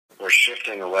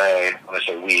shifting away, when I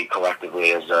say we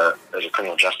collectively as a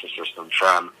criminal justice system,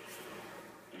 from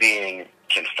being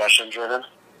confession-driven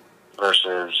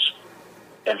versus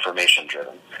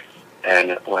information-driven.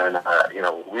 And when,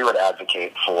 we would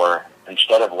advocate for,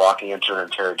 instead of walking into an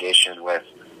interrogation with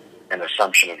an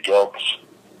assumption of guilt,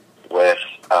 with,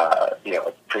 a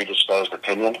predisposed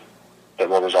opinion that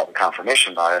will result in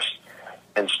confirmation bias,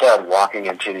 instead walking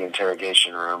into the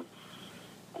interrogation room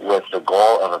with the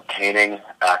goal of obtaining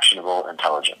actionable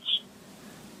intelligence.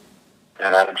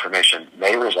 And that information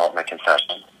may result in a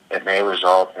confession, it may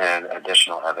result in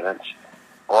additional evidence,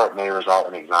 or it may result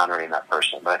in exonerating that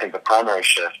person. But I think the primary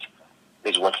shift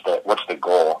is what's the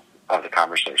goal of the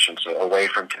conversation. So away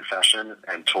from confession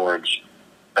and towards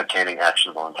obtaining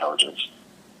actionable intelligence.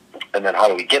 And then how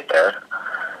do we get there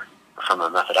from a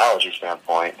methodology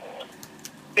standpoint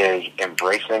is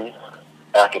embracing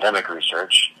academic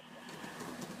research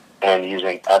and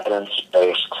using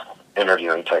evidence-based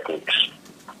interviewing techniques.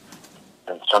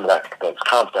 And some of those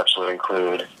concepts would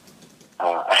include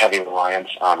a heavy reliance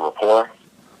on rapport,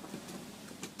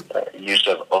 use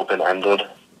of open-ended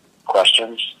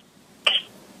questions,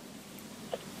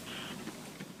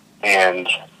 and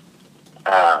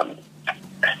I'm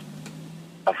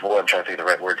trying to think of the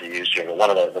right word to use here, but one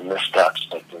of the missteps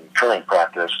of the current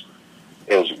practice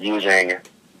is using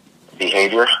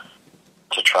behavior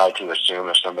to try to assume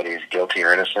if somebody is guilty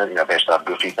or innocent, based off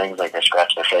goofy things like they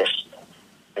scratch their face.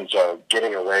 And so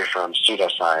getting away from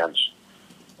pseudoscience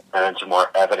and into more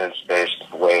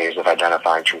evidence-based ways of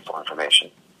identifying truthful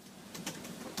information.